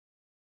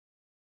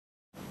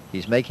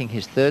He's making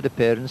his third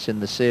appearance in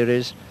the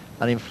series,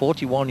 and in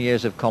 41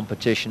 years of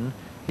competition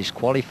he's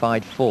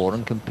qualified for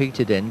and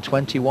competed in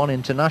 21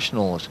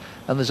 internationals,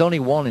 and there's only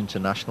one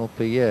international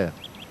per year.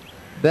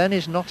 Ben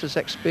is not as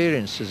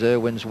experienced as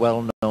Eurwyn's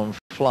well-known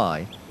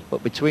fly,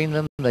 but between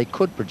them they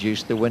could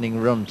produce the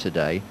winning run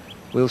today.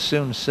 We'll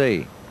soon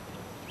see.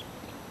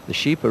 The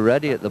sheep are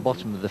ready at the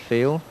bottom of the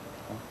field.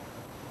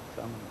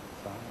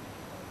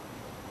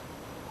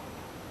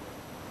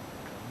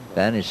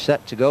 Ben is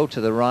set to go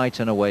to the right,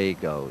 and away he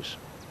goes.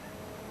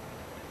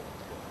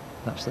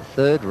 That's the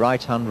third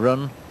right-hand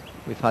run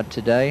we've had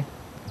today.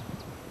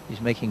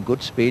 He's making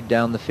good speed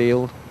down the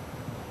field,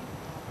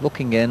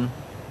 looking in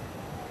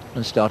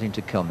and starting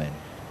to come in.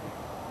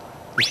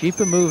 The sheep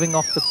are moving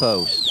off the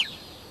post.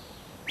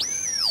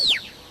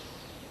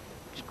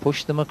 He's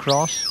pushed them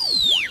across,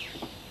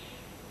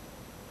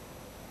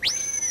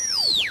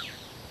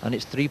 and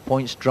it's 3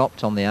 points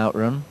dropped on the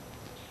outrun.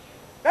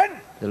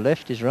 The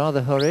lift is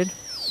rather hurried.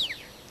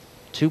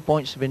 2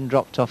 points have been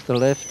dropped off the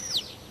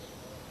lift,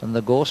 and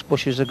the gorse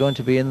bushes are going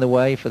to be in the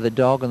way for the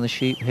dog and the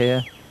sheep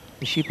here.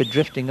 The sheep are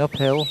drifting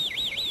uphill.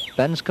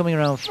 Ben's coming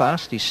around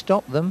fast. He's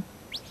stopped them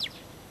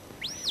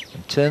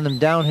and turned them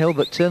downhill,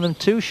 but turned them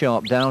too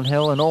sharp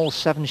downhill, and all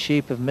 7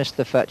 sheep have missed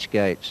the fetch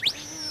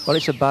gates. Well,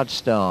 it's a bad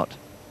start.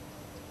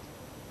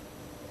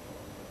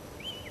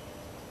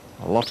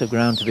 A lot of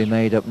ground to be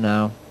made up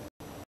now.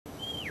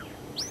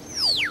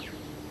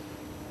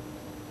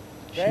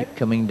 Sheep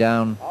coming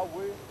down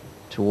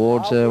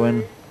towards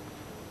Eurwyn,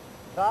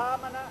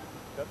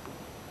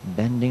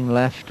 bending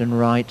left and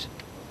right.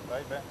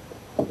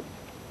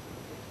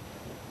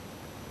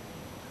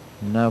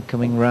 Now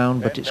coming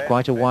round, but it's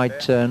quite a wide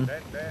turn.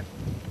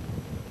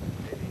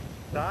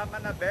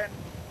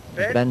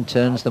 Ben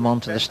turns them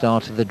onto the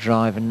start of the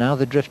drive, and now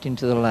they're drifting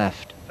to the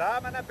left.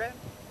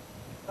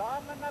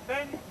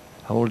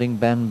 Holding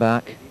Ben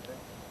back,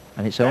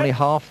 and it's only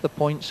half the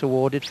points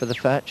awarded for the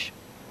fetch.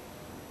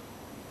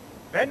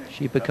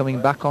 Sheep are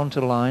coming back onto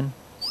line.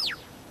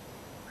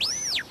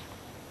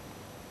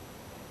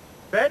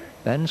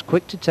 Ben's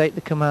quick to take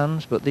the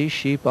commands, but these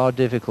sheep are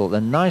difficult. They're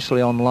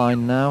nicely on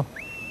line now.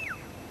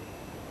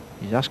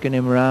 He's asking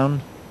him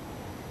round,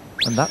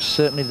 and that's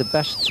certainly the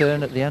best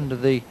turn at the end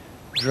of the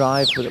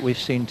drive that we've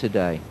seen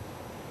today.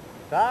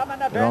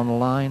 They're on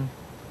line.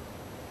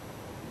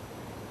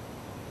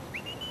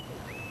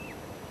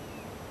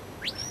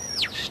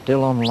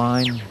 Still on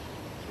line,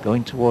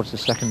 going towards the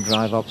second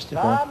drive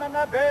obstacle.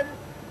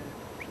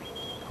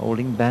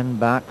 Holding Ben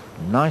back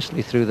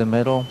nicely through the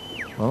middle.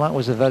 Well, that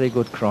was a very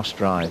good cross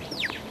drive.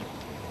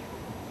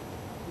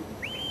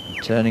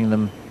 Turning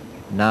them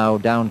now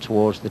down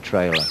towards the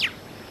trailer.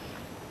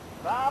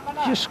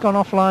 Just gone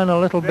offline a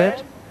little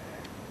bit.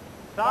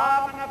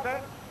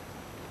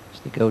 As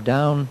they go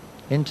down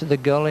into the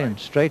gully and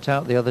straight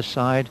out the other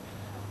side.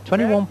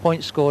 21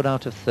 points scored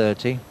out of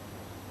 30.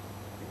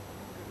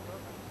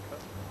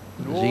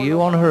 There's a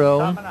ewe on her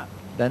own.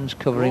 Ben's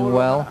covering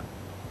well.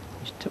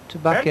 She's tucked her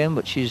back in,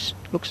 but she's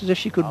looks as if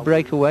she could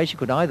break away. She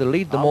could either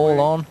lead them all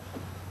on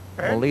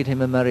or lead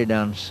him a merry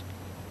dance.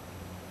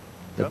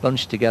 They're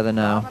bunched together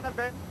now.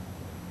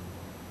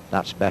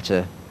 That's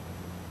better.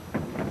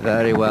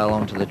 Very well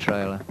onto the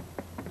trailer.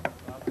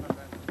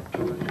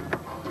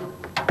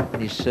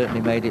 And he's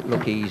certainly made it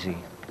look easy.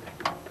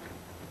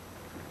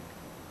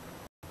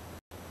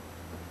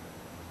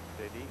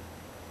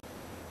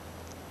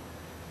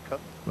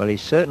 Well,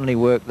 he's certainly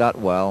worked that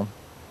well.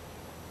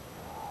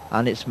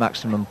 And it's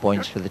maximum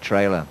points for the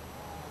trailer.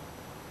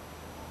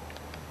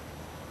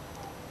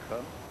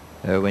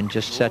 Eurwyn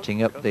just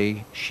setting up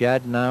the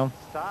shed now.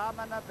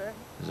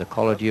 There's a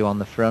collared ewe on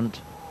the front.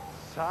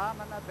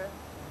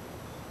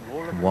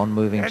 And one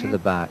moving to the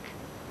back.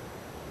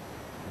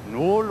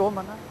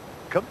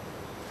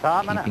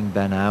 Keeping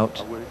Ben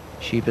out.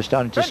 Sheep are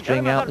starting to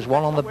string out. There's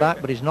one on the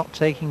back, but he's not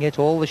taking it.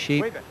 All the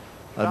sheep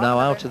are now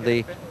out of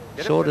the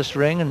sawdust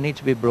ring and need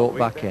to be brought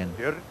back in.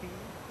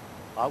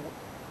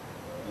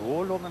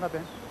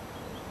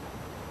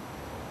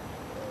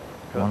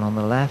 One on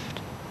the left.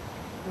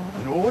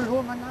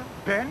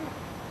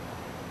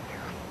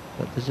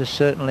 But there's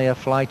certainly a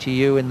flighty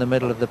ewe in the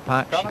middle of the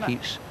pack. She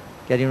keeps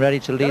getting ready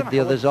to lead the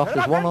others off.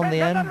 There's one on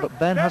the end, but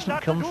Ben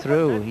hasn't come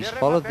through. He's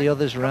followed the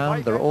others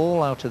round. They're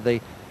all out of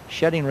the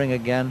shedding ring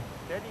again.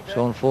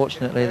 So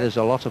unfortunately there's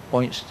a lot of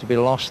points to be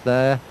lost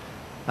there,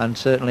 and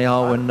certainly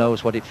Eurwyn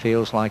knows what it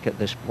feels like at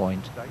this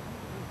point.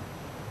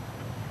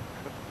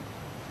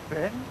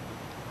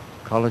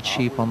 Collared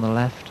sheep on the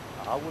left.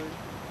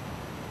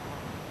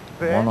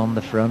 One on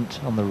the front,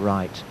 on the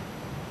right.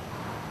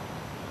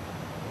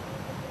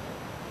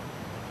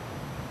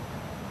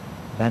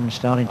 Ben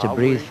starting to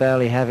breathe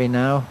fairly heavy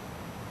now.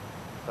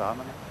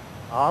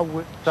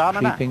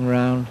 Creeping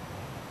round,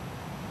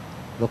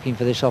 looking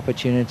for this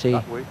opportunity.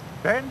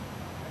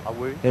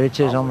 Here it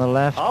is on the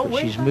left, but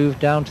she's moved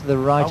down to the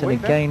right, and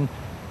again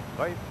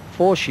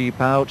 4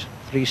 sheep out,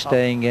 3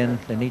 staying in.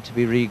 They need to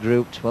be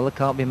regrouped. Well, there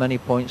can't be many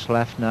points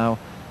left now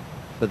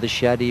for the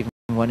shed, even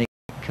when it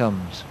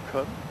comes.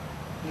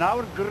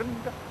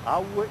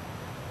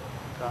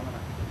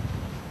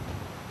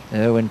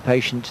 Eurwyn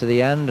patient to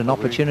the end, an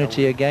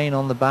opportunity again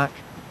on the back.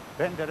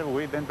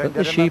 But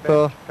the sheep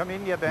are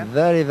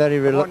very, very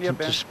reluctant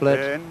to split.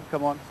 Ben,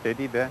 come on,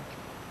 steady Ben.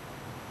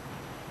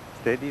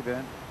 Steady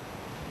Ben.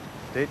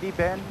 Steady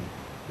Ben.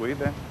 Way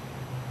Ben.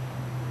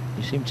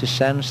 You seem to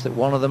sense that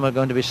one of them are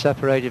going to be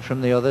separated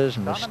from the others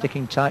and they're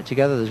sticking tight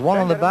together. There's one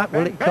on the back.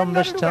 Will it come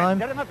this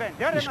time?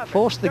 He's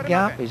forced the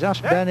gap. He's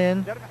asked Ben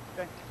in.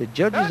 The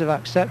judges have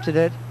accepted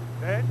it.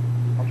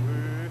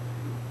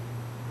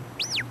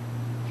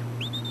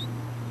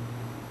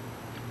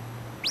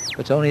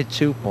 But only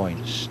 2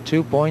 points.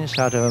 2 points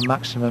out of a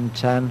maximum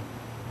 10.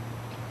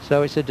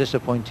 So it's a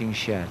disappointing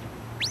shed.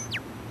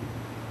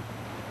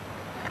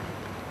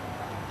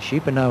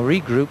 Sheep are now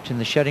regrouped in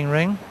the shedding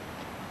ring.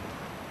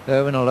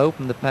 Eurwyn will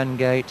open the pen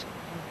gate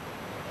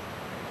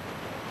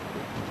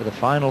for the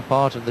final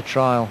part of the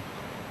trial.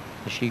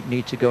 The sheep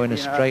need to go in a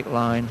straight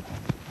line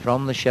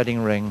from the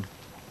shedding ring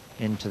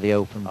into the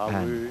open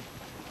pen.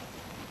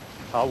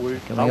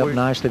 Coming up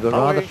nicely, but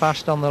rather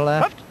fast on the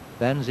left.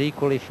 Ben's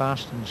equally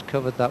fast and has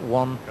covered that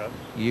one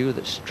ewe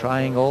that's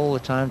trying all the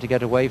time to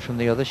get away from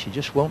the other. She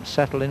just won't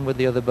settle in with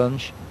the other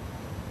bunch.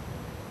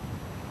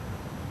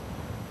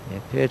 They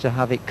appear to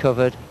have it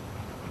covered.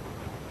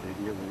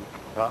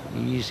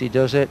 Easy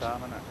does it. A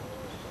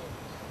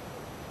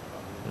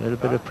little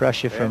bit of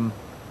pressure from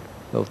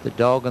both the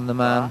dog and the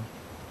man.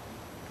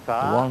 The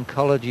one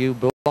collared ewe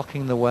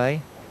blocking the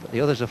way, but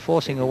the others are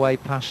forcing her way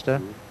past her.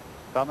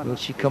 Will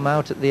she come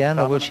out at the end,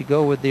 or will she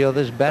go with the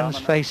others? Ben's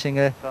facing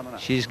her.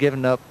 She's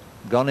given up,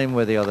 gone in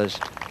with the others.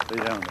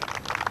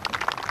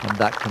 And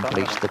that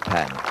completes the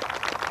pen.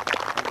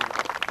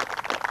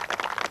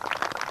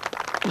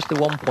 Just the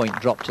 1 point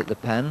dropped at the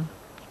pen.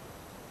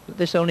 But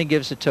this only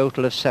gives a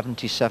total of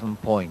 77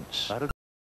 points.